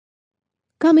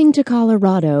Coming to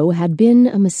Colorado had been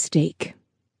a mistake.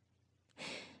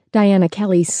 Diana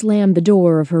Kelly slammed the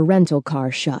door of her rental car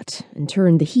shut and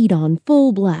turned the heat on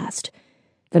full blast,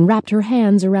 then wrapped her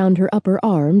hands around her upper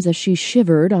arms as she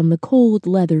shivered on the cold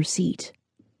leather seat.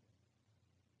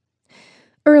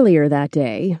 Earlier that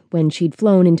day, when she'd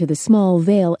flown into the small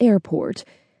Vail airport,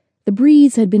 the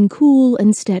breeze had been cool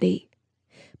and steady,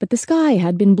 but the sky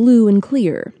had been blue and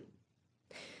clear.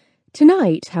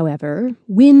 Tonight, however,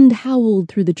 wind howled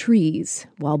through the trees,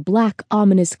 while black,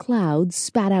 ominous clouds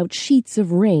spat out sheets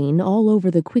of rain all over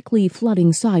the quickly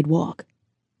flooding sidewalk.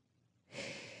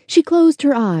 She closed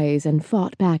her eyes and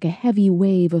fought back a heavy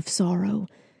wave of sorrow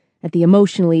at the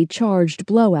emotionally charged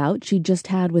blowout she'd just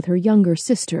had with her younger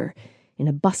sister in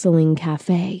a bustling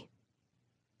cafe.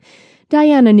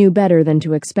 Diana knew better than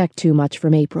to expect too much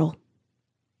from April.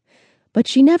 But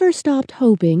she never stopped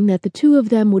hoping that the two of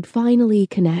them would finally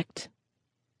connect.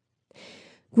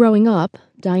 Growing up,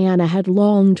 Diana had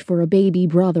longed for a baby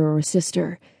brother or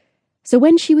sister, so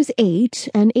when she was 8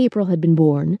 and April had been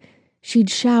born, she'd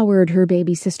showered her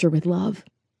baby sister with love.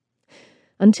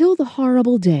 Until the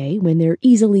horrible day when their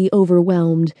easily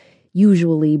overwhelmed,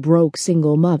 usually broke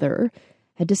single mother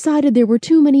had decided there were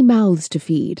too many mouths to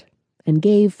feed and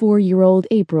gave 4-year-old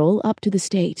April up to the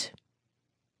state.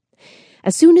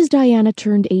 As soon as Diana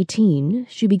turned 18,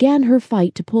 she began her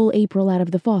fight to pull April out of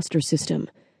the foster system,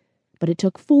 but it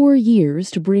took 4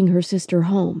 years to bring her sister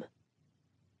home.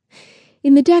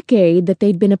 In the decade that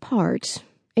they'd been apart,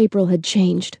 April had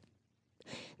changed.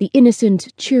 The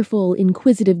innocent, cheerful,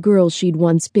 inquisitive girl she'd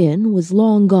once been was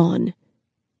long gone.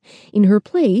 In her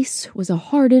place was a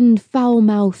hardened,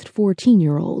 foul-mouthed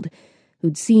 14-year-old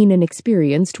who'd seen and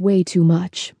experienced way too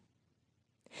much.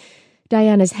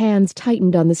 Diana's hands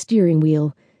tightened on the steering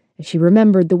wheel as she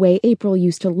remembered the way April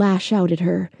used to lash out at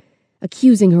her,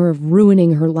 accusing her of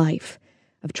ruining her life,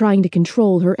 of trying to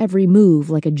control her every move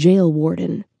like a jail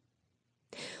warden.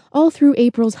 All through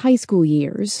April's high school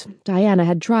years, Diana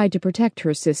had tried to protect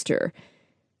her sister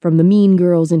from the mean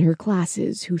girls in her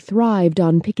classes who thrived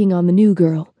on picking on the new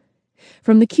girl,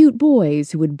 from the cute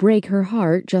boys who would break her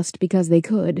heart just because they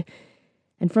could,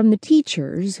 and from the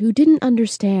teachers who didn't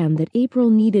understand that April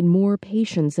needed more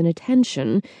patience and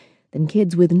attention than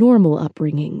kids with normal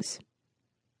upbringings.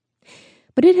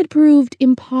 But it had proved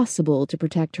impossible to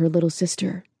protect her little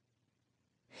sister.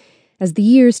 As the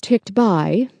years ticked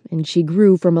by, and she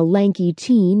grew from a lanky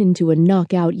teen into a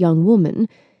knockout young woman,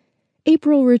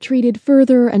 April retreated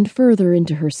further and further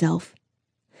into herself.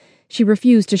 She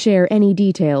refused to share any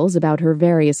details about her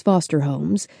various foster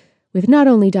homes, with not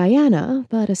only Diana,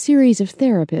 but a series of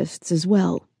therapists as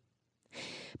well.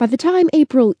 By the time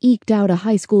April eked out a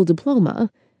high school diploma,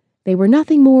 they were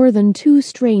nothing more than 2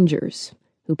 strangers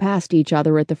who passed each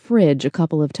other at the fridge a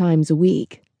couple of times a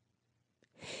week.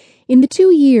 In the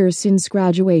 2 years since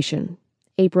graduation,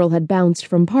 April had bounced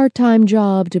from part-time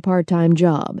job to part-time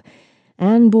job,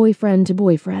 and boyfriend to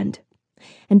boyfriend,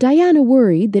 and Diana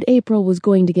worried that April was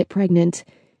going to get pregnant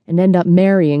and end up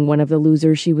marrying one of the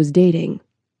losers she was dating.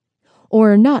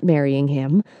 Or not marrying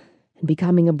him, and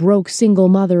becoming a broke single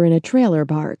mother in a trailer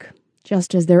park,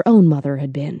 just as their own mother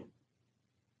had been.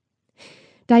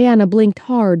 Diana blinked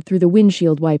hard through the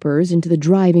windshield wipers into the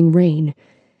driving rain,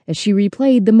 as she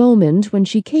replayed the moment when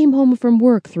she came home from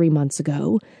work 3 months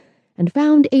ago, and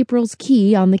found April's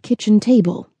key on the kitchen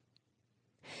table.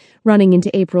 Running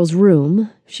into April's room,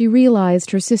 she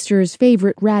realized her sister's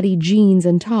favorite ratty jeans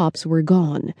and tops were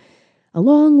gone,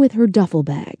 along with her duffel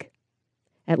bag.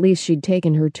 At least she'd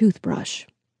taken her toothbrush.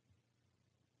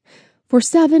 For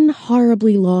 7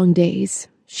 horribly long days,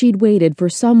 she'd waited for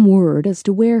some word as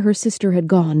to where her sister had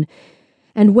gone,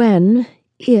 and when,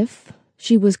 if,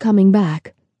 she was coming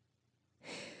back.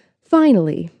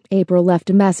 Finally, April left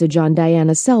a message on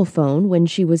Diana's cell phone when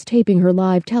she was taping her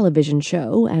live television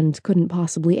show and couldn't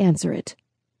possibly answer it.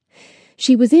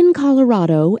 She was in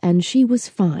Colorado and she was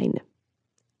fine.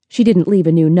 She didn't leave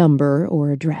a new number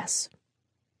or address.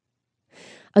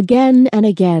 Again and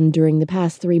again during the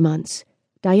past 3 months,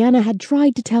 Diana had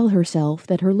tried to tell herself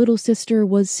that her little sister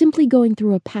was simply going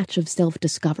through a patch of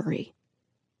self-discovery.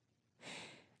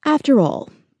 After all,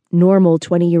 normal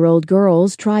 20-year-old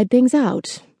girls tried things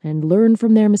out and learned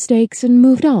from their mistakes and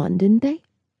moved on, didn't they?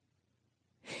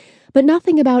 But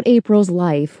nothing about April's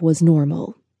life was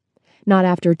normal. Not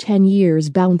after 10 years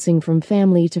bouncing from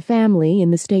family to family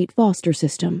in the state foster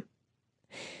system.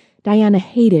 Diana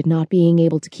hated not being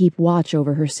able to keep watch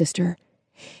over her sister,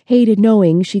 hated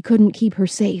knowing she couldn't keep her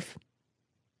safe.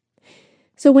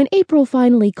 So when April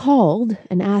finally called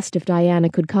and asked if Diana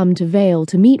could come to Vail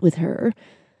to meet with her,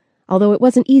 although it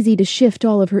wasn't easy to shift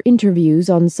all of her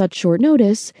interviews on such short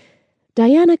notice,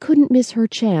 Diana couldn't miss her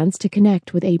chance to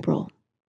connect with April.